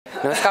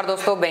नमस्कार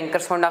दोस्तों,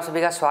 bankers fund आप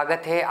सभी का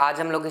स्वागत है। आज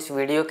हम लोग इस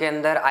वीडियो के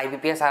अंदर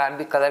IBPS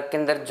RRB क्लर्क के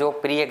अंदर जो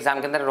प्री एग्जाम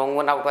के अंदर रॉन्ग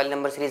वन आउट वाली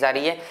नंबर सीरीज आ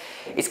रही है,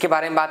 इसके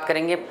बारे में बात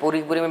करेंगे।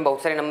 पूरी में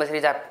बहुत सारे नंबर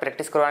सीरीज आप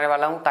प्रैक्टिस करवाने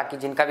वाला हूं, ताकि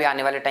जिनका भी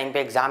आने वाले टाइम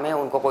पे एग्जाम है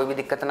उनको कोई भी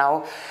दिक्कत ना हो।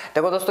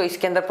 देखो दोस्तों,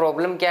 इसके अंदर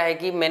प्रॉब्लम क्या है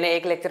कि मैंने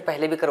एक लेक्चर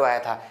पहले भी करवाया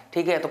था,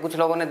 ठीक है, तो कुछ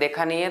लोगों ने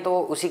देखा नहीं है, तो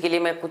उसी के लिए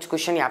मैं कुछ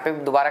क्वेश्चन यहाँ पे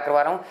दोबारा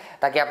करवा रहा हूँ,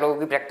 ताकि आप लोगों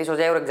की प्रैक्टिस हो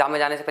जाए और एग्जाम में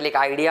जाने से पहले एक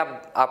आइडिया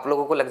आप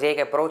लोगों को लग जाए, एक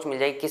अप्रोच मिल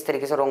जाए किस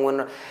तरीके से रॉन्ग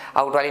वन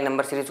आउट वाली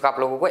नंबर सीरीज को आप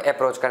लोगों को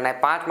अप्रोच करना है।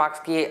 5 मार्क्स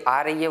की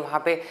आ रही है वहाँ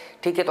पे,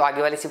 ठीक है, तो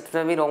आगे वाली शिफ्ट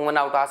में भी रॉन्ग वन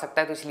आउट आ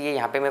सकता है, तो इसलिए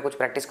यहाँ पे मैं कुछ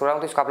प्रैक्टिस कर रहा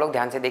हूँ, तो इसको आप लोग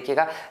ध्यान से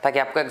देखिएगा ताकि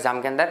आपको एग्जाम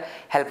के अंदर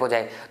हेल्प हो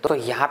जाए। तो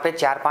यहाँ पे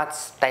 4-5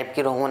 टाइप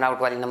की रॉन्ग वन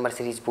आउट वाली नंबर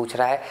सीरीज पूछ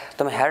रहा है,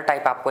 तो मैं हर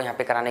टाइप आपको यहाँ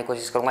पे कराने की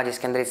कोशिश करूँगा,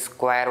 जिसके अंदर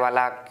स्क्वायर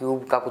वाला,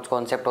 क्यूब का कुछ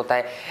कॉन्सेप्ट होता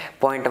है,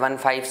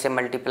 0.15 से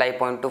मल्टीप्लाई,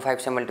 0.25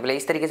 से मल्टीप्लाई,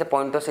 इस तरीके से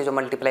पॉइंटों से जो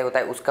मल्टीप्लाई होता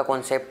है उसका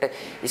कॉन्सेप्ट,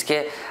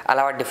 इसके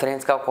अलावा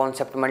डिफरेंस का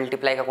कॉन्सेप्ट,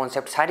 मल्टीप्लाई का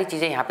कॉन्सेप्ट, सारी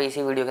चीज़ें यहाँ पे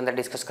इसी वीडियो के अंदर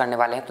डिस्कस करने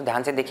वाले हैं, तो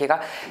ध्यान से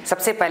देखिएगा।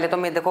 सबसे पहले तो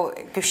मैं देखो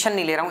क्वेश्चन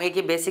नहीं ले रहा हूँ, एक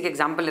ये बेसिक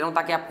एग्जांपल ले रहा हूँ,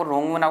 ताकि आपको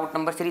wrong one out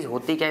number series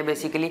होती क्या है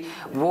बेसिकली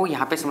वो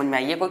यहाँ पे समझ में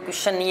आई है। कोई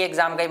क्वेश्चन नहीं है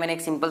एग्जाम का, मैंने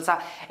एक सिंपल सा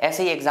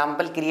ऐसे ही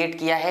एग्जांपल क्रिएट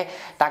किया है,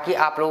 ताकि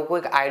आप लोगों को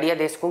एक आइडिया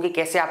दे सकूँ कि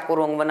कैसे आपको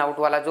रॉन्ग वन आउट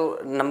वाला जो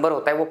नंबर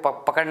होता है वो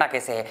पकड़ना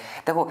कैसे है।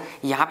 देखो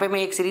यहाँ पे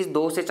मैं एक सीरीज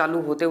 2 से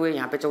चालू होते हुए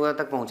यहाँ पे 14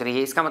 तक पहुँच रही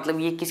है, इसका मतलब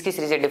ये किसकी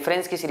सीरीज है?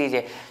 डिफरेंस की सीरीज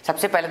है।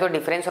 सबसे पहले तो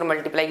डिफरेंस और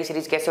मल्टीप्लाई की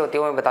सीरीज कैसे होती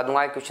है वो मैं बता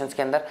दूंगा क्वेश्चन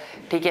के अंदर,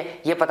 ठीक है,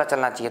 ये पता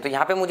चलना चाहिए। तो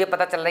यहाँ पे मुझे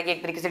पता चल रहा है कि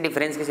एक तरीके से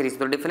डिफरेंस की सीरीज,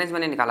 तो डिफरेंस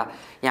मैंने निकाला,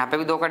 यहाँ पे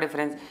भी 2 का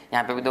डिफरेंस,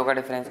 यहाँ पे भी 2 का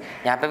डिफरेंस,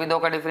 यहाँ पे भी 2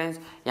 का डिफरेंस,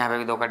 यहाँ पे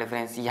भी 2 का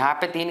डिफरेंस, यहाँ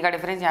पे 3 का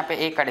डिफरेंस, यहाँ पे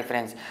 1 का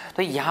डिफरेंस।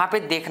 तो यहाँ पे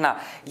देखना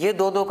ये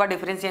 2 का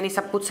डिफरेंस, यानी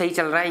सब कुछ सही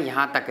चल रहा है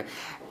यहाँ तक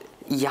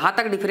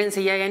डिफरेंस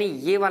सही है, यानी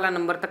ये वाला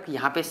नंबर तक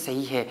यहाँ पे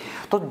सही है।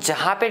 तो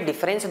जहाँ पे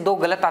डिफरेंस 2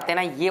 गलत आते हैं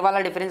ना, ये वाला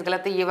डिफरेंस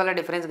गलत है, ये वाला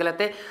डिफरेंस गलत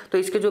है, तो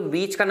इसके जो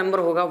बीच का नंबर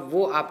होगा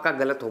वो आपका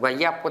गलत होगा,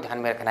 ये आपको ध्यान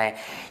में रखना है।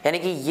 यानी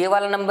कि ये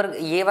वाला नंबर,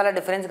 ये वाला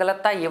डिफरेंस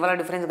गलत था, ये वाला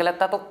डिफरेंस गलत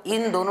था, तो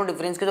इन दोनों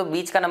डिफरेंस के जो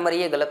बीच का नंबर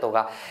ये गलत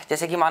होगा।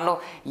 जैसे कि मान लो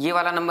ये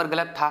वाला नंबर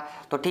गलत था,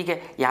 तो ठीक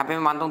है, यहाँ पे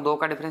मैं मानता हूँ 2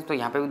 का डिफरेंस, तो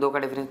यहाँ पे भी 2 का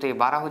डिफरेंस, तो ये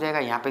 12 हो जाएगा,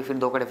 यहाँ पे फिर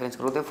 2 का डिफरेंस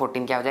करो तो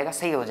 14 क्या हो जाएगा?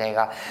 सही हो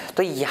जाएगा।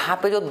 तो यहाँ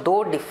पे जो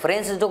 2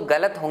 डिफरेंस जो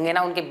गलत होंगे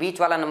ना, उनके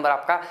बीच वाला नंबर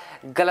आपका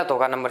गलत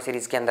होगा नंबर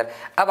सीरीज के अंदर।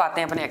 अब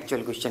आते हैं अपने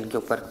एक्चुअल क्वेश्चन के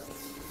ऊपर।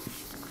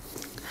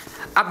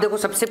 अब देखो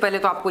सबसे पहले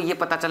तो आपको ये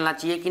पता चलना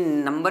चाहिए कि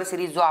नंबर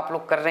सीरीज जो आप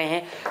लोग कर रहे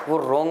हैं वो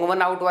रॉन्ग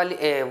वन आउट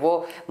वाली वो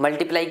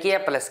मल्टीप्लाई की या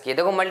प्लस की है।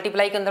 देखो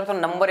मल्टीप्लाई के अंदर तो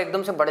नंबर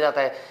एकदम से बढ़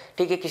जाता है,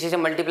 ठीक है, किसी से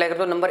मल्टीप्लाई कर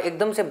तो नंबर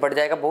एकदम से बढ़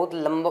जाएगा, बहुत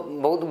लंबा,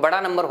 बहुत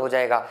बड़ा नंबर हो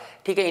जाएगा,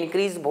 ठीक है,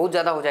 इंक्रीज बहुत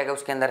ज़्यादा हो जाएगा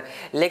उसके अंदर।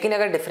 लेकिन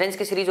अगर डिफरेंस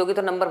की सीरीज होगी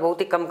तो नंबर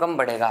बहुत ही कम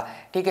बढ़ेगा,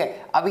 ठीक है।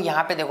 अभी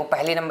यहाँ पे देखो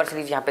पहली नंबर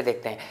सीरीज यहाँ पे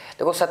देखते हैं,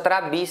 देखो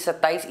 17, 20,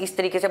 27 इस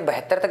तरीके से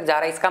 72 तक जा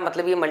रहा है। इसका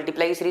मतलब ये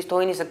मल्टीप्लाई की सीरीज तो हो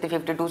ही नहीं सकती,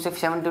 52 से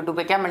 72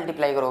 पे क्या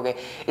मल्टीप्लाई करोगे?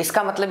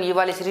 इसका मतलब ये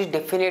वाली सीरीज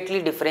डेफिनेटली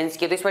डिफरेंस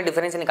की है, तो इसमें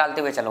डिफरेंस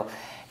निकालते हुए चलो,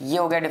 ये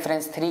हो गया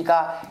डिफरेंस 3 का,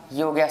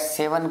 ये हो गया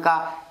 7 का,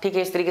 ठीक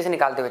है, इस तरीके से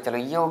निकालते हुए चलो,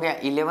 ये हो गया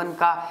 11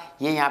 का,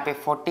 ये यहाँ पे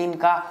 14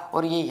 का,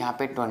 और ये यहाँ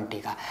पे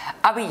 20 का।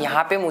 अब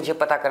यहाँ पे मुझे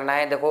पता करना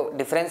है, देखो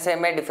डिफरेंस है,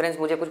 मैं डिफरेंस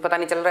मुझे कुछ पता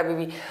नहीं चल रहा है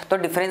अभी भी, तो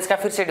डिफरेंस का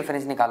फिर से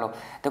डिफरेंस निकालो।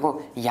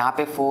 देखो यहाँ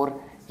पे 4,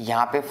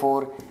 यहाँ पे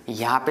 4,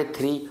 यहाँ पे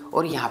 3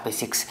 और यहाँ पे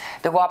 6।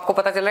 देखो आपको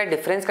पता चल रहा है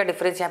डिफरेंस का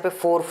डिफरेंस यहाँ पे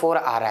 4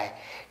 आ रहा है,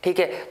 ठीक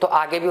है, तो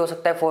आगे भी हो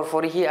सकता है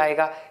 4 ही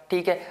आएगा,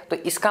 ठीक है। तो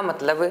इसका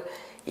मतलब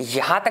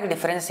यहाँ तक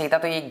डिफरेंस सही था,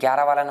 तो ये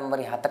 11 वाला नंबर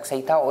यहाँ तक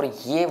सही था और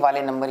ये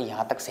वाले नंबर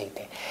यहाँ तक सही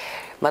थे।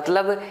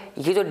 मतलब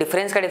ये जो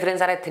डिफरेंस का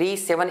डिफरेंस आ रहा है 3,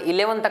 7,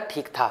 11 तक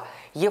ठीक था,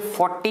 ये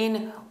 14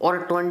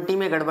 और 20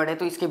 में गड़बड़ है,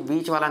 तो इसके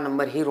बीच वाला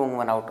नंबर ही रॉन्ग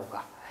वन आउट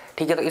होगा,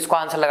 ठीक है। तो इसको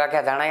आंसर लगा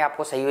के जाना है,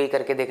 आपको सही वही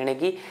करके देखने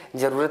की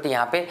जरूरत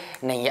यहाँ पे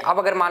नहीं है। अब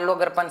अगर मान लो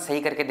अगर अपन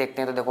सही करके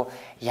देखते हैं तो देखो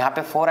यहाँ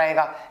पे 4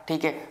 आएगा,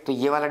 ठीक है, तो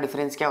ये वाला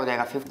डिफरेंस क्या हो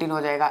जाएगा? 15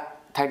 हो जाएगा।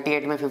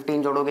 38 में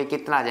 15 जोड़ोगे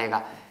कितना आ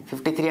जाएगा?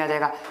 53 आ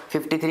जाएगा।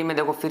 53 में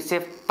देखो फिर से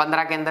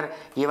 15 के अंदर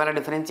ये वाला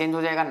डिफरेंस चेंज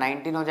हो जाएगा,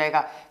 19 हो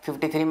जाएगा।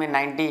 53 में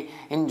 90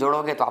 इन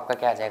जोड़ोगे तो आपका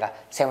क्या आ जाएगा?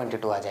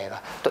 72 आ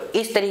जाएगा। तो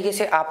इस तरीके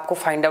से आपको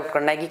फाइंड आउट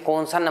करना है कि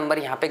कौन सा नंबर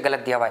यहाँ पे गलत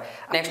दिया हुआ है।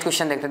 नेक्स्ट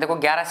क्वेश्चन देखते हैं। देखो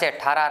 11 से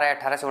 18 आ रहा है,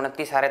 18 से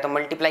 29 आ रहा है, तो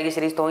मल्टीप्लाई की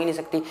सीरीज तो हो ही नहीं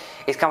सकती,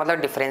 इसका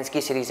मतलब डिफरेंस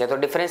की सीरीज है, तो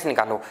डिफरेंस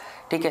निकालो,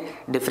 ठीक है।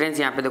 डिफरेंस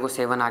यहाँ पे देखो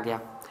 7 आ गया,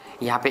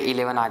 यहाँ पे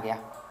 11 आ गया,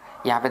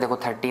 यहाँ पे देखो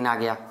 13 आ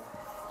गया,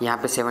 यहाँ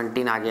पे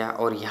 17 आ गया,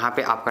 और यहाँ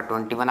पे आपका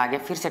 21 आ गया,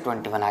 फिर से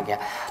 21 आ गया।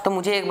 तो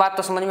मुझे एक बात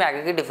तो समझ में आ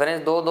गई कि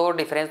डिफरेंस दो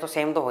डिफरेंस तो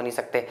सेम तो हो नहीं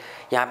सकते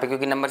यहाँ पे,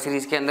 क्योंकि नंबर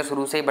सीरीज के अंदर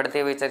शुरू से ही बढ़ते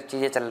हुए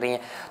चीज़ें चल रही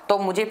हैं। तो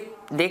मुझे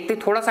देखते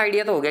थोड़ा सा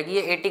आइडिया तो हो गया कि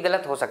ये 80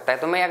 गलत हो सकता है,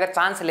 तो मैं अगर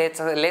चांस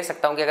ले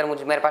सकता हूँ कि अगर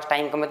मेरे पास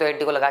टाइम कम है तो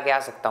 80 को लगा के आ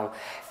सकता हूँ,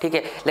 ठीक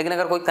है। लेकिन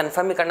अगर कोई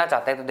कन्फर्म ही करना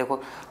चाहता है तो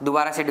देखो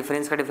दोबारा से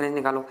डिफरेंस का डिफरेंस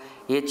निकालो,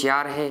 ये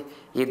 4 है,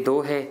 ये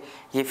 2 है,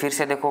 ये फिर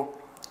से देखो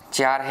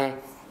 4 है,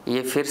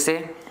 ये फिर से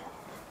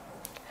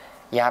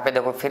यहाँ पे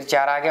देखो फिर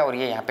 4 आ गया और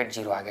ये यहाँ पे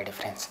 0 आ गया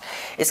डिफरेंस।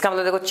 इसका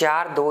मतलब देखो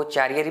 4 2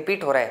 4 ये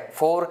रिपीट हो रहा है,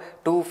 4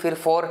 2 फिर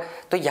 4,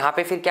 तो यहाँ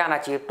पे फिर क्या आना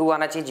चाहिए, 2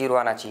 आना चाहिए, 0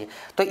 आना चाहिए।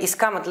 तो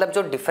इसका मतलब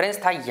जो डिफरेंस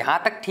था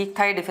यहाँ तक ठीक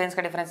था, ये डिफरेंस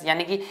का डिफरेंस,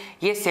 यानी कि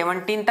ये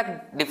 17 तक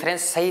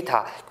डिफरेंस सही था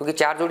क्योंकि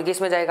 4 जोड़ के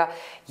इसमें जाएगा।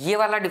 ये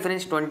वाला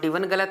डिफरेंस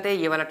 21 गलत है,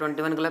 ये वाला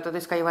 21 गलत है, तो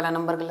इसका ये वाला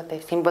नंबर गलत है।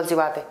 सिंपल सी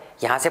बात है,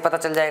 यहाँ से पता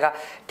चल जाएगा।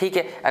 ठीक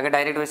है, अगर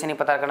डायरेक्ट वैसे नहीं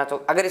पता करना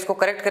चाहो, अगर इसको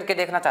करेक्ट करके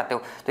देखना चाहते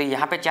हो तो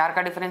यहाँ पे 4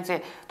 का डिफरेंस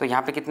है, तो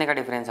यहाँ पे कितने का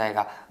डिफरेंस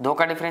आएगा, 2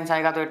 का डिफरेंस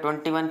आएगा, तो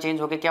 21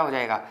 चेंज होके क्या हो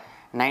जाएगा,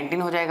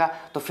 19 हो जाएगा।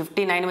 तो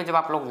 59 में जब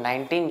आप लोग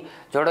 19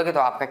 जोड़ोगे तो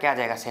आपका क्या आ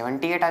जाएगा,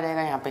 78 आ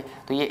जाएगा यहाँ पे।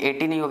 तो ये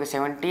 80 नहीं हो गया,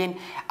 17।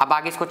 अब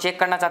आगे इसको चेक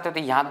करना चाहते हो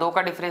तो यहाँ 2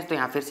 का डिफरेंस, तो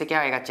यहाँ फिर से क्या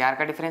आएगा, 4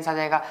 का डिफरेंस आ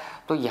जाएगा,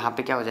 तो यहाँ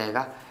पे क्या हो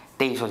जाएगा,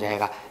 23 हो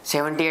जाएगा।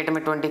 78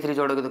 में 23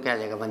 जोड़ोगे तो क्या आ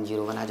जाएगा,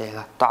 101 आ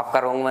जाएगा। तो आपका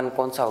रॉन्ग वन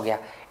कौन सा हो गया,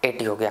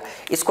 80 हो गया।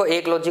 इसको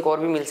एक लॉजिक और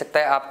भी मिल सकता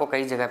है आपको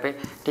कई जगह पे,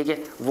 ठीक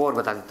है, वो और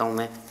बता देता हूँ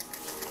मैं।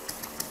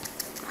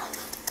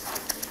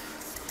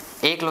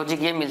 एक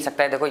लॉजिक ये मिल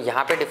सकता है, देखो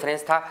यहाँ पे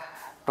डिफरेंस था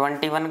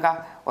 21 का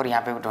और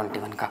यहाँ पे भी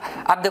 21 का।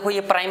 अब देखो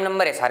ये प्राइम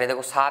नंबर है सारे,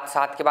 देखो 7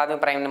 7 के बाद में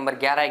प्राइम नंबर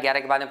 11 है, 11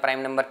 के बाद में प्राइम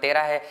नंबर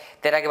 13 है,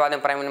 13 के बाद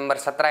में प्राइम नंबर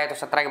 17 है, तो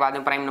 17 के बाद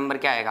में प्राइम नंबर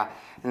क्या आएगा,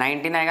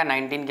 19 आएगा,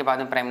 19 के बाद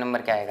में प्राइम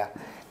नंबर क्या आएगा,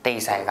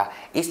 23 आएगा।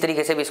 इस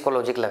तरीके से भी इसको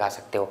लॉजिक लगा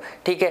सकते हो।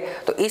 ठीक है,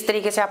 तो इस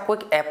तरीके से आपको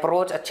एक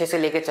अप्रोच अच्छे से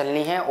लेके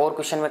चलनी है, और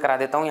क्वेश्चन में करा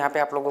देता हूँ यहाँ पे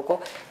आप लोगों को।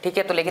 ठीक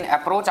है, तो लेकिन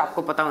अप्रोच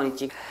आपको पता होनी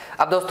चाहिए।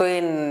 अब दोस्तों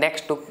ये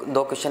नेक्स्ट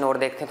 2 क्वेश्चन और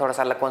देखते हैं, थोड़ा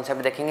सा अलग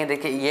कॉन्सेप्ट देखेंगे।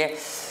 देखिए ये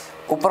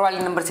ऊपर वाली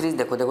नंबर सीरीज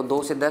देखो,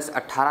 2 से 10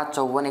 18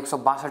 54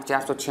 162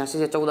 486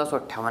 से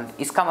 1458।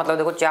 इसका मतलब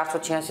देखो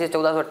 486 से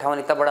 1458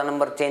 इतना बड़ा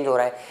नंबर चेंज हो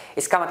रहा है,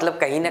 इसका मतलब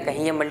कहीं ना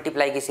कहीं ये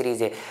मल्टीप्लाई की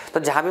सीरीज है। तो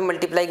जहाँ भी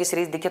मल्टीप्लाई की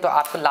सीरीज दिखे तो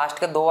आपको लास्ट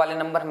के 2 वाले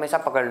नंबर हमेशा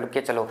पकड़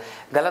के चलो,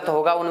 गलत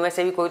होगा उनमें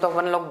से भी कोई तो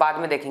अपन लोग बाद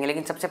में देखेंगे,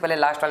 लेकिन सबसे पहले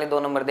लास्ट वाले 2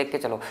 नंबर देख के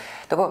चलो।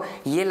 देखो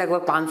ये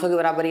लगभग 500 के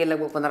बराबर, ये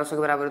लगभग 1500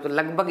 के बराबर है, तो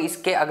लगभग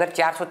इसके अगर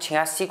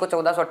 486 को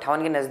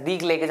 1458 के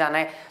नजदीक लेके जाना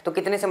है तो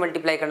कितने से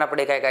मल्टीप्लाई करना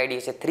पड़ेगा, एक आइडिया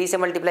से 3 से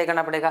मल्टीप्लाई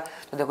करना पड़ेगा।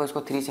 तो देखो इसको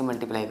 3 से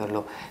मल्टीप्लाई कर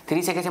लो।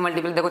 3 से कैसे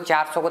मल्टीप्लाई, देखो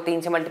 400 को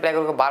 3 से मल्टीप्लाई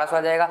करोगे 1200 आ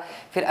जाएगा,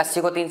 फिर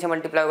 80 को 3 से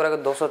मल्टीप्लाई करोगे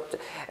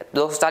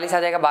 240 आ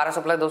जाएगा,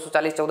 1200 प्लस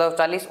 240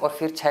 1440, और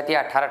फिर 6 या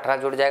 18 18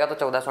 जुड़ जाएगा तो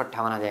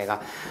 1458 आ जाएगा।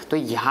 तो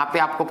यहाँ पे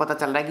आपको पता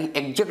चल रहा है कि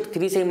एग्जैक्ट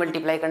 3 से ही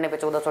मल्टीप्लाई करने पे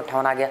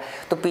 1458 आ गया।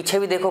 तो पीछे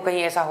भी देखो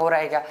कहीं ऐसा हो रहा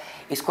है क्या,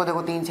 इसको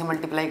देखो 3 से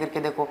मल्टीप्लाई करके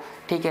देखो।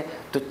 ठीक है,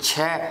 तो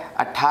 6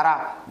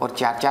 18 और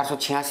 4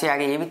 486 आ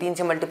गया, ये भी 3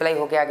 से मल्टीप्लाई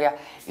होके आ गया।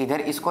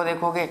 इधर इसको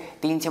देखोगे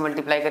 3 से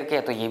मल्टीप्लाई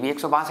करके तो ये भी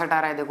 162 आ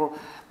रहा है, देखो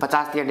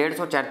 50 या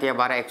 150, 4 या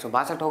 12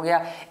 162 हो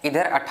गया।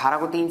 इधर 18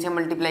 को 3 से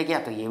मल्टीप्लाई किया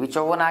तो ये भी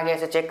 54 आ गया,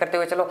 ऐसे चेक करते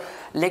हुए चलो।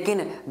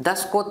 लेकिन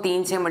 10 को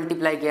 3 से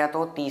मल्टीप्लाई किया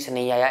तो 30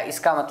 नहीं आया,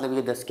 इसका मतलब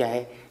ये 10 क्या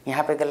है,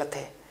 यहाँ पे गलत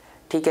है।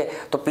 ठीक है,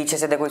 तो पीछे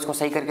से देखो इसको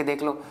सही करके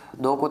देख लो,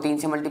 2 को 3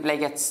 से मल्टीप्लाई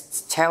किया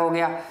 6 हो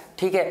गया।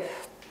 ठीक है,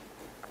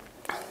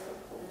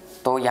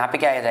 तो यहाँ पे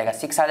क्या आ जाएगा,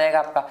 6 आ जाएगा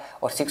आपका,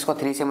 और 6 को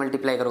 3 से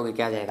मल्टीप्लाई करोगे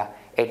क्या आ जाएगा,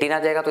 18 आ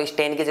जाएगा। तो इस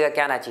 10 की जगह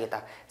क्या आना चाहिए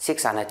था,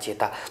 6 आना चाहिए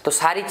था। तो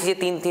सारी चीज़ें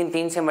 3 3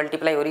 3 से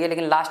मल्टीप्लाई हो रही है,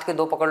 लेकिन लास्ट के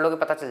 2 पकड़ लोगे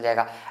पता चल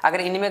जाएगा।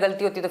 अगर इनमें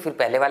गलती होती तो फिर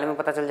पहले वाले में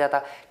पता चल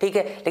जाता। ठीक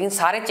है, लेकिन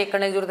सारे चेक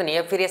करने की जरूरत नहीं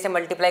है, फिर ऐसे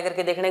मल्टीप्लाई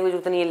करके देखने की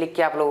जरूरत नहीं है लिख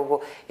के आप लोगों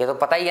को, ये तो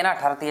पता ही है ना,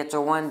 18 3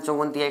 54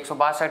 54 3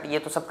 162, ये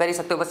तो सब कर ही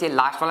सकते हो। बस ये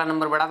लास्ट वाला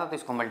नंबर बड़ा था तो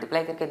इसको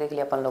मल्टीप्लाई करके देख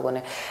लिया अपन लोगों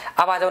ने।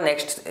 अब आ जाओ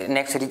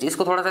नेक्स्ट सीरीज,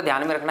 इसको थोड़ा सा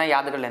ध्यान में रखना,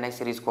 याद कर लेना इस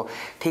सीरीज को।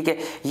 ठीक है,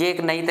 ये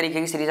एक नई तरीके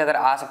की सीरीज अगर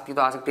आ सकती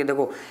तो आ सकती है।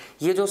 देखो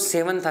ये जो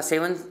 7 था,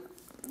 7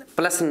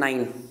 +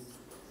 9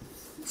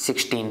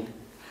 16,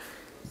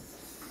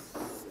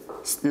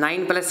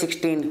 9 +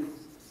 16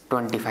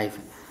 25,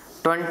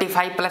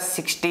 25 +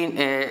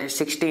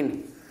 16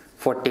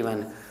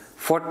 41,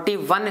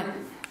 41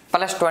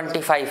 +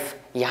 25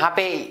 यहाँ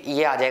पे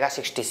ये आ जाएगा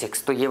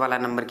 66। तो ये वाला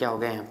नंबर क्या हो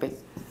गया, यहाँ पे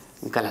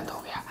गलत हो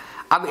गया।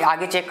 अब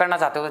आगे चेक करना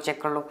चाहते हो तो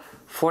चेक कर लो,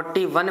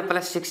 41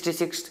 +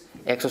 66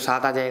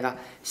 107 आ जाएगा,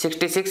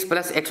 66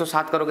 +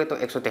 107 करोगे तो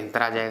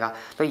 173 आ जाएगा।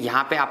 तो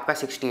यहाँ पे आपका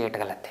 68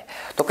 गलत है।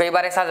 तो कई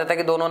बार ऐसा आ जाता है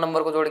कि दोनों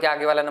नंबर को जोड़ के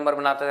आगे वाला नंबर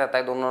बनाता जाता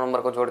है, दोनों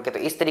नंबर को जोड़ के, तो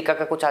इस तरीका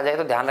का कुछ आ जाए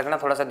तो ध्यान रखना,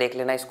 थोड़ा सा देख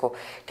लेना इसको।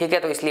 ठीक है,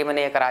 तो इसलिए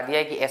मैंने ये करा दिया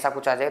है कि ऐसा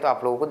कुछ आ जाए तो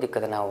आप लोगों को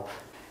दिक्कत ना हो।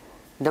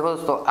 देखो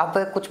दोस्तों, अब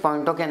कुछ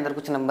पॉइंटों के अंदर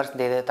कुछ नंबर्स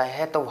दे देता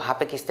है, तो वहाँ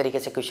पे किस तरीके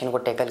से क्वेश्चन को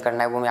टैकल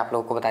करना है वो मैं आप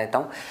लोगों को बता देता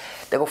हूँ।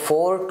 देखो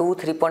 4 2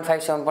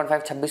 3.5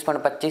 7.5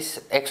 26.25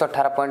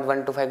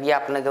 118.125, ये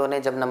आपने जो ने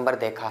जब नंबर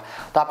देखा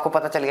तो आपको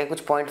पता चल गया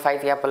कुछ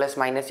 0.5 या प्लस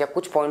माइनस या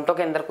कुछ पॉइंटों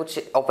के अंदर कुछ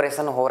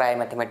ऑपरेशन हो रहा है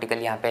मैथमेटिकल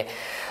यहाँ पे।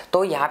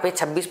 तो यहाँ पे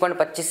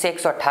 26.25 से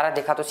 118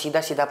 देखा तो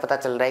सीधा सीधा पता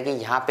चल रहा है कि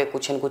यहाँ पे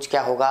कुछ न कुछ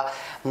क्या होगा,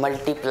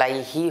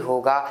 मल्टीप्लाई ही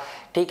होगा।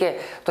 ठीक है,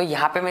 तो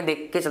यहाँ पे मैं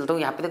देख के चलता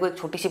हूँ। यहाँ पे देखो एक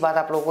छोटी सी बात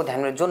आप लोगों को ध्यान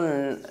में, जो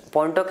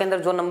पॉइंटों के अंदर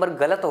जो नंबर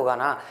गलत होगा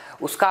ना,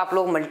 उसका आप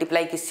लोग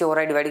मल्टीप्लाई किससे हो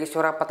रहा है, डिवाइड किससे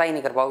हो रहा है पता ही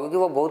नहीं कर पाओगे, क्योंकि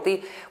वो बहुत ही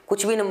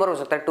कुछ भी नंबर हो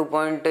सकता है,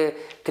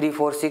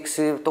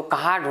 2.346, तो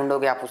कहाँ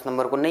ढूंढोगे आप उस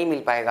नंबर को, नहीं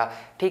मिल पाएगा।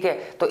 ठीक है,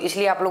 तो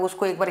इसलिए आप लोग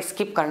उसको एक बार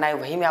स्किप करना है,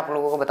 वही मैं आप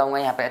लोगों को बताऊंगा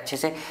यहाँ पे अच्छे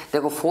से।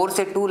 देखो 4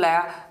 से 2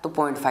 लाया तो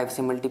 0.5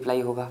 से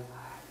मल्टीप्लाई होगा।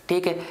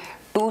 ठीक है,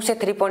 2 से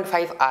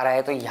 3.5 आ रहा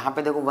है तो यहाँ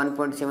पे देखो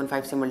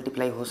 1.75 से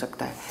मल्टीप्लाई हो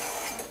सकता है।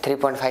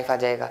 3.5 आ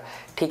जाएगा।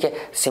 ठीक है,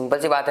 सिंपल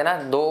सी बात है ना,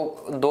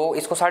 दो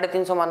इसको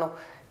 350 मानो।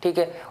 ठीक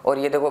है, और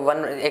ये देखो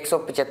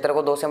 175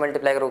 को 2 से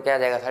मल्टीप्लाई करो क्या आ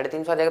जाएगा,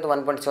 350 आ जाएगा। तो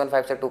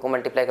 1.75 से 2 को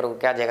मल्टीप्लाई करो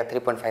क्या आ जाएगा,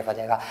 3.5 आ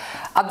जाएगा।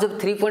 अब जब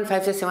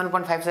 3.5 से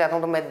 7.5 से जाता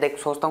हूँ तो मैं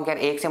सोचता हूँ कि यार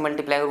 1 से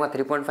मल्टीप्लाई करूँगा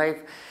 3.5,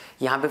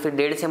 यहाँ पे फिर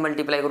 1.5 से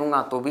मल्टीप्लाई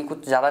करूँगा तो भी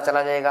कुछ ज़्यादा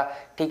चला जाएगा।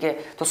 ठीक है,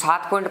 तो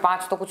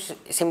 7.5 तो कुछ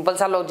सिंपल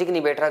सा लॉजिक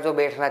नहीं बैठ रहा जो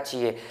बैठना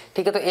चाहिए।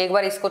 ठीक है, तो एक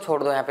बार इसको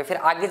छोड़ दो यहाँ पे, फिर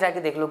आगे जाके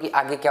देख लो कि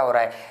आगे क्या हो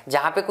रहा है।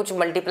 जहाँ पे कुछ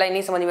मल्टीप्लाई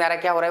नहीं समझ में आ रहा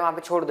है क्या हो रहा है, वहाँ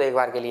पे छोड़ दो एक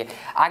बार के लिए।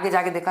 आगे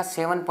जाके देखा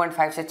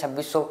 7.5 से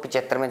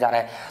 2675 में जा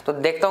रहा है, तो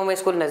देखता हूँ मैं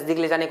इसको नज़दीक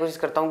ले जाने की कोशिश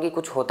करता हूँ कि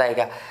कुछ होता है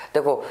क्या।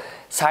 देखो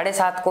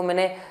 7.5 को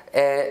मैंने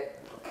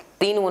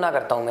 3 गुना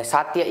करता हूँ मैं,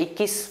 7 या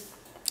 21,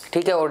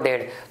 ठीक है, और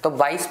 1.5 तो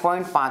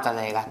 22.5 आ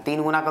जाएगा।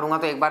 3 गुना करूंगा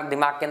तो एक बार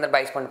दिमाग के अंदर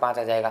 22.5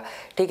 आ जाएगा।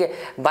 ठीक है,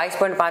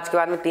 22.5 के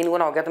बाद में 3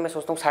 गुना हो गया तो मैं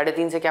सोचता हूँ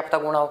 3.5 से क्या पता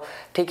गुना हो।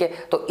 ठीक है,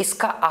 तो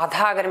इसका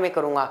आधा अगर मैं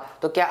करूंगा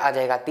तो क्या आ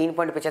जाएगा,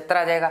 3.75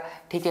 आ जाएगा।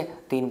 ठीक है,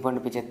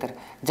 3.75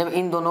 जब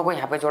इन दोनों को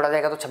यहाँ पे जोड़ा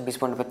जाएगा तो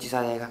 26.25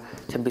 आ जाएगा।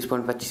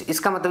 26.25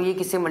 इसका मतलब ये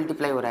किससे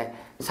मल्टीप्लाई हो रहा है,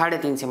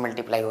 3.5 से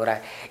मल्टीप्लाई हो रहा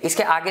है।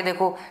 इसके आगे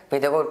देखो भाई,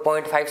 देखो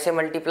 0.5 से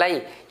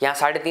मल्टीप्लाई, यहाँ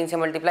 3.5 से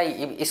मल्टीप्लाई,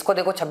 इसको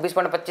देखो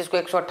 26.25 को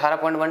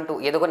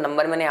 118.12, ये देखो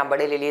नंबर मैंने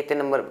बड़े ले लिए,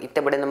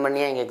 इतने बड़े नंबर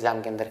नहीं आएंगे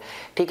एग्जाम के अंदर।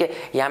 ठीक है,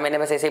 यहाँ मैंने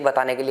बस ऐसे ही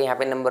बताने के लिए यहाँ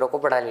पे नंबरों को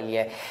बढ़ा ले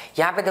लिया है।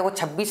 यहाँ पे देखो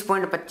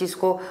 26.25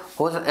 को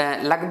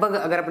लगभग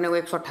अगर अपने को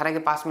 118 के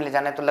पास में ले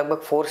जाना है तो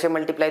लगभग 4 से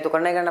मल्टीप्लाई तो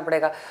करना ही करना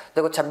पड़ेगा।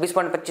 देखो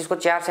 26.25 को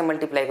 4 से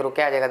मल्टीप्लाई करो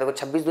क्या आ जाएगा, देखो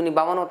 26 दूनी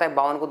 52 होता है,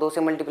 52 को 2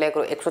 से मल्टीप्लाई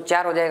करो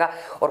 104 हो जाएगा,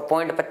 और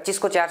 0.25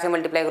 को 4 से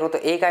मल्टीप्लाई करो तो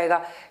 1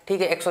 आएगा।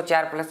 ठीक है,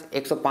 104 प्लस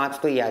 105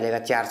 तो ये आ जाएगा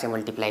 4 से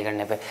मल्टीप्लाई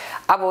करने पे।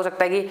 अब हो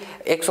सकता है कि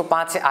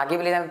 105 से आगे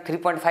भी ले जाना,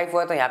 3.5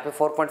 हुआ तो यहाँ पे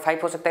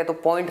 4.5 हो सकता है, तो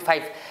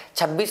 0.5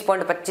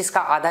 26.25 का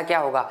आधा क्या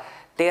होगा,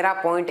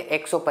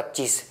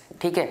 13.125।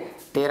 ठीक है,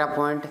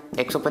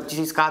 13.125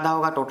 इसका आधा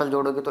होगा, टोटल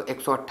जोड़ोगे तो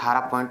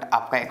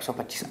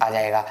 118.125 आ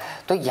जाएगा।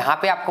 तो यहाँ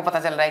पे आपको पता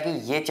चल रहा है कि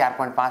ये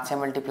 4.5 से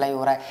मल्टीप्लाई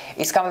हो रहा है।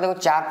 इसका मतलब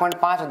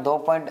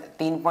 4.5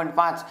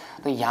 3.5,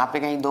 तो यहाँ पे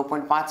कहीं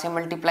 2.5 से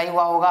मल्टीप्लाई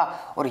हुआ होगा,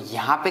 और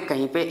यहाँ पे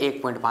कहीं पे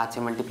 1.5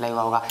 से मल्टीप्लाई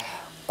हुआ होगा।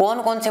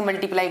 कौन कौन से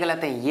मल्टीप्लाई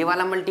गलत है, ये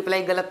वाला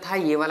मल्टीप्लाई गलत था,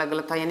 ये वाला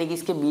गलत था, यानी कि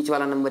इसके बीच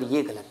वाला नंबर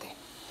ये गलत है।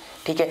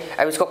 ठीक है,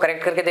 अब इसको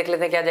करेक्ट करके देख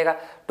लेते हैं क्या आ जाएगा।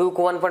 2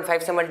 को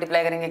 1.5 से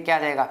मल्टीप्लाई करेंगे क्या आ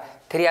जाएगा,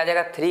 3 आ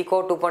जाएगा। 3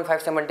 को 2.5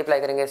 से मल्टीप्लाई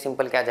करेंगे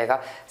सिंपल क्या आ जाएगा,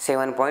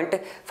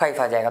 7.5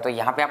 आ जाएगा। तो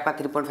यहाँ पे आपका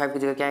 3.5 की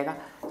जगह क्या आएगा,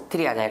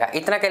 3 आ जाएगा।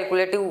 इतना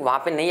कैलकुलेटिव वहाँ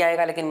पे नहीं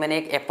आएगा, लेकिन मैंने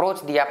एक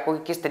अप्रोच दिया आपको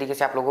कि किस तरीके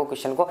से आप लोगों को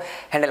क्वेश्चन को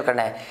हैंडल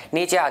करना है।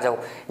 नीचे आ जाओ,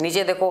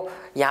 नीचे देखो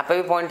यहाँ पे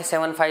भी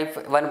 0.75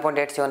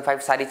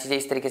 1.875 सारी चीज़ें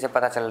इस तरीके से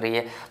पता चल रही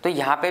है। तो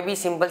यहाँ पे भी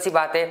सिंपल सी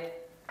बात है,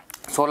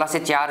 16 से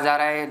 4 जा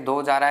रहा है,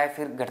 2 जा रहा है,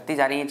 फिर घटती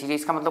जा रही है चीज़ें,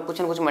 इसका मतलब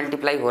कुछ ना कुछ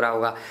मल्टीप्लाई हो रहा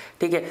होगा।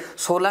 ठीक है,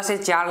 16 से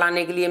 4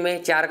 लाने के लिए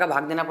मैं 4 का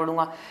भाग देना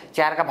पड़ूंगा,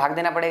 4 का भाग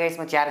देना पड़ेगा।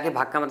 इसमें 4 के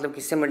भाग का मतलब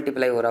किससे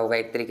मल्टीप्लाई हो रहा होगा,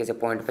 एक तरीके से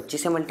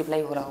 0.25 से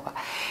मल्टीप्लाई हो रहा होगा।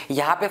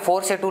 यहाँ पे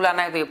 4 से 2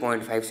 लाना है तो ये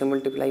 0.5 से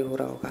मल्टीप्लाई हो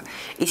रहा होगा।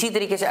 इसी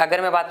तरीके से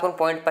अगर मैं बात करूँ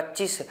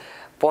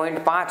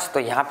 0.5 तो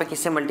यहाँ पे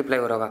किससे मल्टीप्लाई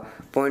हो रहा होगा,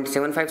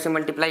 0.75 से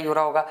मल्टीप्लाई हो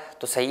रहा होगा।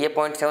 तो सही है,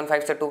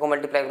 0.75 से 2 को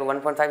मल्टीप्लाई करो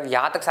 1.5,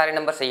 यहाँ तक सारे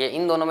नंबर सही है।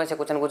 इन दोनों में से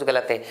कुछ ना कुछ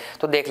गलत है,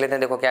 तो देख लेते हैं।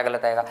 देखो क्या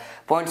गलत आएगा,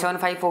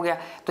 0.75 हो गया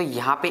तो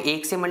यहाँ पे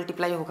 1 से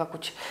मल्टीप्लाई होगा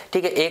कुछ।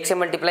 ठीक है, 1 से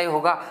मल्टीप्लाई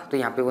होगा तो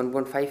यहाँ पे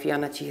 1.5 ही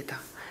आना चाहिए था।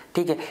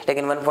 ठीक है,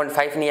 लेकिन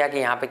 1.5 नहीं आके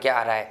यहाँ पे क्या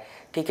आ रहा है,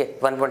 ठीक है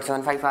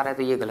 1.75 आ रहा है,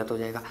 तो ये गलत हो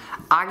जाएगा।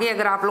 आगे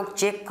अगर आप लोग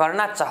चेक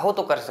करना चाहो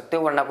तो कर सकते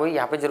हो, वरना कोई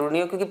यहाँ पे जरूरी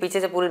नहीं हो, क्योंकि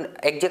पीछे से पूरी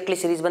एग्जैक्टली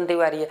सीरीज बनती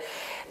हुई आ रही है।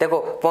 देखो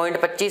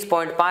 0.25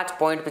 0.5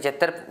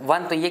 0.75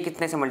 1, तो ये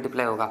कितने से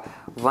मल्टीप्लाई होगा,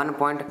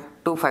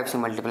 1.25 से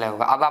मल्टीप्लाई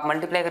होगा। अब आप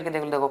मल्टीप्लाई करके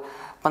देख लो, देखो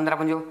 15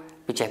 पंजो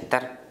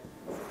 75,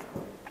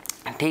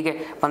 ठीक है,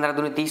 15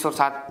 दूनी 30 और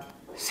 7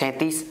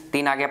 37,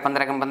 3 आ गया,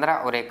 15 कम 15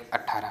 और 1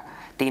 18,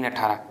 3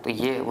 18, तो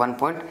ये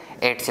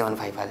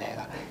 1.875 आ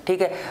जाएगा।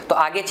 ठीक है, तो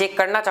आगे चेक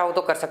करना चाहो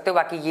तो कर सकते हो,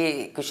 बाकी ये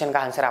क्वेश्चन का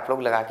आंसर आप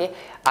लोग लगा के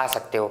आ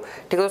सकते हो।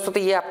 ठीक है दोस्तों, तो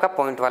ये आपका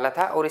पॉइंट वाला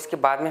था, और इसके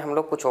बाद में हम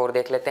लोग कुछ और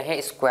देख लेते हैं।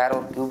 स्क्वायर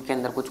और क्यूब के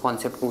अंदर कुछ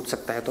कॉन्सेप्ट पूछ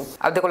सकता है। तो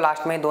अब देखो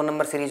लास्ट में 2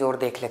 नंबर सीरीज और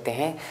देख लेते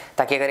हैं,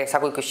 ताकि अगर ऐसा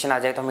कोई क्वेश्चन आ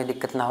जाए तो हमें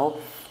दिक्कत ना हो।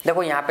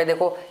 देखो यहाँ पे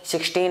देखो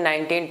 16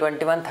 19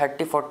 21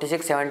 30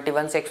 46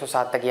 71 से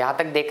 107 तक, यहाँ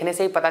तक देखने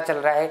से ही पता चल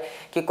रहा है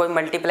कि कोई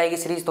मल्टीप्लाई की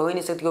सीरीज तो हो ही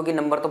नहीं सकती, क्योंकि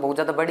नंबर तो बहुत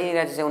ज़्यादा बढ़ ही नहीं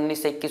रहा है। जैसे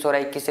 19 से 21 हो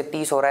रहा है, 21 से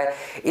 30 हो रहा है,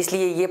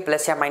 इसलिए ये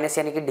प्लस या माइनस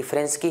यानी कि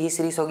डिफरेंस की ही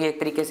सीरीज होगी एक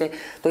तरीके से।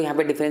 तो यहाँ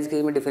पे डिफरेंस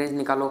की में डिफरेंस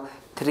निकालो,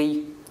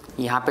 3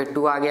 यहाँ पे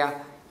 2 आ गया,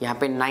 यहाँ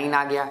पे 9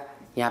 आ गया,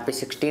 यहाँ पे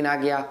 16 आ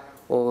गया,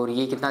 और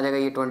ये कितना आ जाएगा,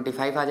 ये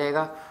 25 आ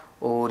जाएगा,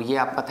 और ये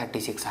आपका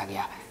 36 आ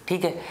गया।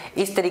 ठीक है,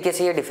 इस तरीके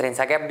से ये डिफरेंस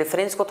आ गया। अब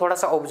डिफरेंस को थोड़ा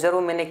सा ऑब्जर्व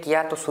मैंने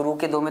किया तो शुरू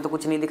के 2 में तो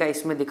कुछ नहीं दिखा,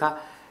 इसमें दिखा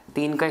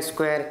 3 का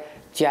स्क्वायर,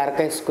 4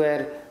 का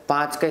स्क्वायर,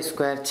 5 का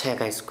स्क्वायर, 6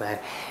 का स्क्वायर।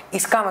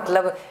 इसका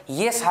मतलब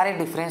ये सारे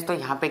डिफरेंस तो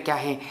यहाँ पे क्या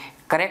है,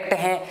 करेक्ट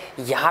हैं।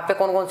 यहाँ पे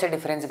कौन कौन से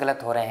डिफरेंस गलत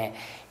हो रहे हैं,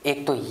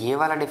 एक तो ये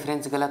वाला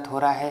डिफरेंस गलत हो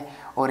रहा है,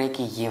 और एक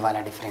ये वाला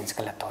डिफरेंस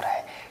गलत हो रहा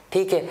है।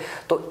 ठीक है।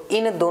 तो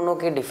इन दोनों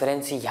के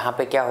डिफरेंस यहाँ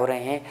पे क्या हो रहे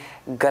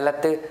हैं,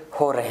 गलत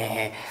हो रहे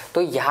हैं।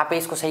 तो यहाँ पे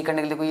इसको सही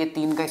करने के लिए देखो ये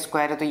 3 का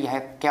स्क्वायर है तो यह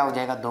क्या हो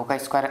जाएगा 2 का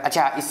स्क्वायर।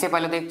 अच्छा इससे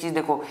पहले तो एक चीज़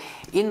देखो,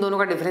 इन दोनों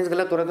का डिफरेंस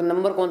गलत हो रहा है तो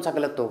नंबर कौन सा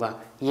गलत होगा,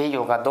 यही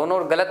होगा।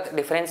 दोनों गलत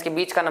डिफरेंस के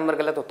बीच का नंबर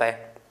गलत होता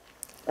है।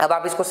 अब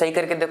आप इसको सही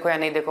करके देखो या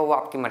नहीं देखो वो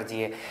आपकी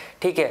मर्जी है,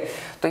 ठीक है।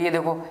 तो ये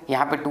देखो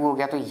यहाँ पे 2 हो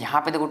गया, तो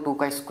यहाँ पे देखो 2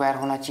 का स्क्वायर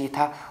होना चाहिए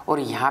था और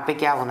यहाँ पे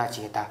क्या होना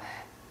चाहिए था,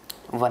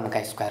 1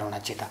 का स्क्वायर होना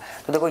चाहिए था।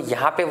 तो देखो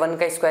यहाँ पे 1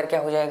 का स्क्वायर क्या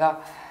हो जाएगा,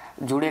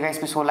 जुड़ेगा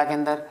इसमें 16 के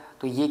अंदर,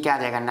 तो ये क्या आ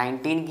जाएगा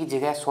 19 की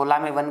जगह 16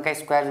 में 1 का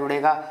स्क्वायर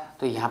जुड़ेगा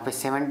तो यहाँ पे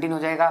 17 हो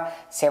जाएगा।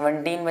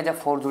 17 में जब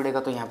 4 जुड़ेगा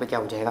तो यहाँ पे क्या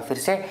हो जाएगा, फिर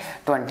से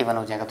 21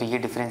 हो जाएगा। तो ये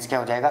डिफरेंस क्या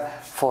हो जाएगा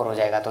 4 हो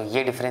जाएगा। तो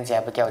ये डिफरेंस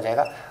यहाँ पे क्या हो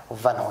जाएगा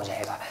 1 हो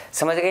जाएगा।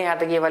 समझ गए यहाँ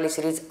तक ये वाली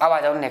सीरीज। अब आ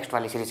जाओ नेक्स्ट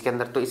वाली सीरीज के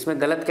अंदर। तो इसमें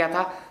गलत क्या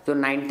था, जो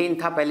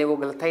 19 था पहले वो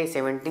गलत था, ये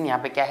 17 यहाँ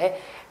पे क्या है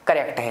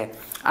करेक्ट है।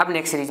 अब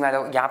नेक्स्ट सीरीज में आ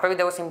जाओ। यहाँ पे भी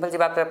देखो सिंपल सी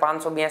बात है,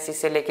 582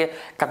 से लेके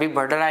कभी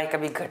बढ़ रहा है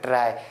कभी घट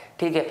रहा है,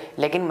 ठीक है।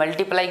 लेकिन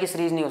मल्टीप्लाई की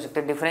सीरीज नहीं हो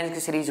सकती, डिफरेंस की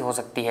सीरीज हो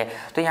सकती है।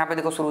 तो यहाँ पे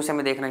देखो शुरू से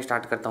मैं देखना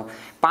स्टार्ट करता हूँ।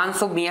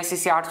 582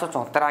 से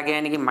 874 आ गया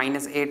यानी कि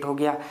 -8 हो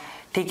गया,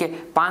 ठीक है।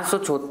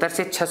 574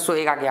 से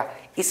 601 आ गया,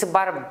 इस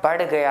बार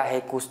बढ़ गया है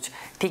कुछ,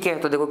 ठीक है।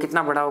 तो देखो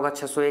कितना बड़ा होगा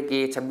 601,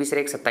 ये 26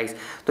 1 27,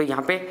 तो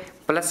यहाँ पे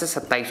प्लस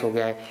 27 हो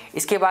गया है।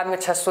 इसके बाद में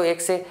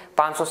 601 से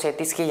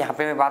 537 की यहाँ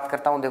पे मैं बात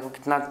करता हूँ, देखो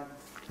कितना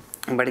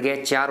बढ़ गया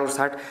 4 और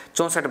 60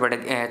 64 बढ़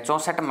गया,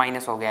 64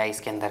 माइनस हो गया है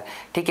इसके अंदर,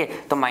 ठीक है।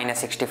 तो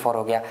 -64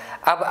 हो गया।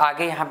 अब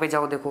आगे यहाँ पे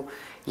जाओ, देखो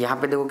यहाँ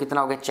पे देखो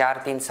कितना हो गया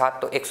 4 3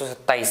 7 तो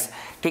 127,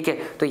 ठीक है।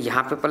 तो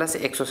यहाँ पे प्लस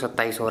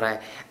 127 हो रहा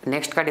है।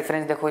 नेक्स्ट का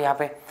डिफरेंस देखो यहाँ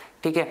पे,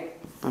 ठीक है।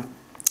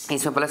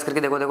 इसमें प्लस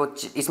करके देखो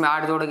इसमें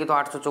 8 जोड़ोगे तो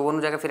 854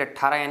 हो जाएगा, फिर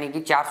 18 यानी कि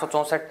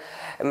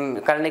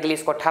 464 करने के लिए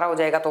इसको 18 हो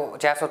जाएगा। तो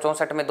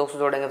 464 में 200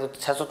 जोड़ेंगे तो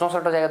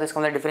 664 हो जाएगा। तो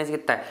इसका मतलब डिफरेंस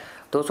कितना है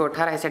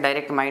 218। ऐसे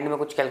डायरेक्ट माइंड में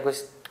कुछ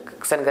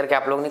कैलकुलेशन करके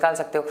आप लोग निकाल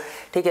सकते हो,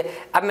 ठीक है।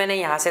 अब मैंने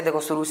यहाँ से देखो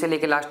शुरू से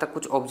लेकर लास्ट तक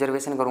कुछ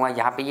ऑब्जर्वेशन करूँगा।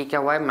 यहाँ पे ये क्या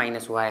हुआ है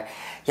माइनस हुआ है।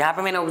 यहाँ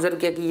पे मैंने ऑब्जर्व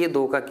किया कि ये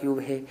 2 का क्यूब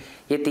है,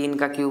 ये 3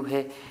 का क्यूब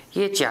है,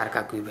 ये 4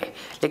 का क्यूब है,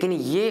 लेकिन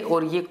ये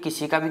और ये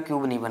किसी का भी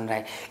क्यूब नहीं बन रहा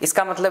है।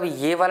 इसका मतलब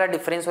ये वाला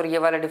डिफरेंस और ये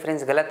वाला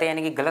डिफरेंस गलत है,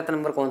 यानी कि गलत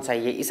नंबर कौन सा है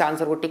ये। इस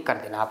आंसर को टिक कर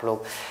देना आप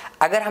लोग।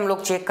 अगर हम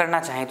लोग चेक करना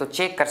चाहें तो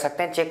चेक कर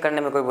सकते हैं, चेक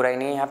करने में कोई बुराई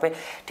नहीं है यहाँ पे,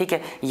 ठीक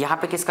है। यहाँ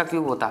पे किसका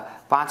क्यूब होता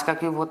 5 का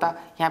क्यूब होता,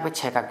 यहाँ पे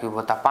 6 का क्यूब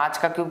होता। 5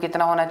 का क्यूब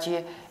कितना होना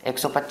चाहिए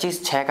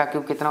 125, 6 का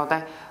क्यूब कितना होता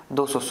है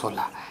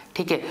 216,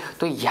 ठीक है।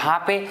 तो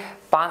यहाँ पे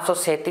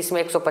 537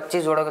 में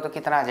 125 जोड़ोगे तो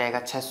कितना आ जाएगा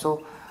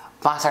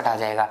 662 आ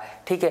जाएगा,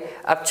 ठीक है।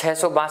 अब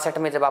 662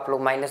 में जब आप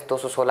लोग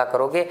 -216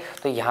 करोगे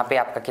तो यहाँ पे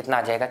आपका कितना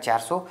आ जाएगा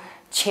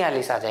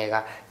 446 आ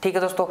जाएगा, ठीक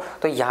है दोस्तों।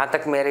 तो यहाँ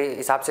तक मेरे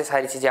हिसाब से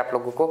सारी चीज़ें आप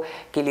लोगों को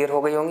क्लियर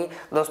हो गई होंगी।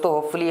 दोस्तों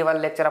होपफुली ये वाला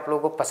लेक्चर आप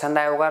लोगों को पसंद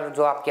आया होगा।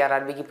 जो आपके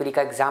आरआरबी की प्री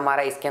का एग्जाम आ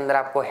रहा है इसके अंदर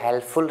आपको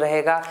हेल्पफुल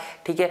रहेगा,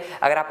 ठीक है।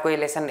 अगर आपको ये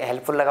लेसन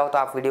हेल्पफुल लगा हो तो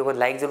आप वीडियो को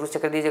लाइक जरूर से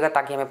कर दीजिएगा,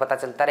 ताकि हमें पता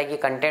चलता रहे कि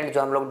कंटेंट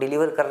जो हम लोग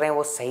डिलीवर कर रहे हैं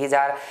वो सही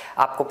जा रहा है,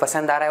 आपको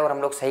पसंद आ रहा है और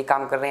हम लोग सही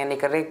काम कर रहे हैं या नहीं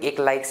कर रहे हैं। एक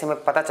लाइक से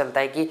हमें पता चलता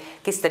है कि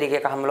किस तरीके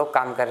का हम लोग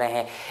काम कर रहे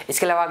हैं।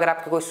 इसके अलावा अगर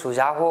आपके कोई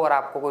सुझाव हो और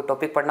आपको कोई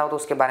टॉपिक पढ़ना हो तो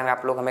उसके बारे में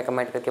आप लोग हमें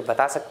कमेंट करके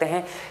बता सकते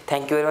हैं।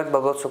 थैंक यू वेरी मच, बहुत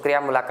बहुत शुक्रिया।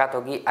 मुलाकात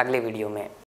होगी अगले वीडियो में।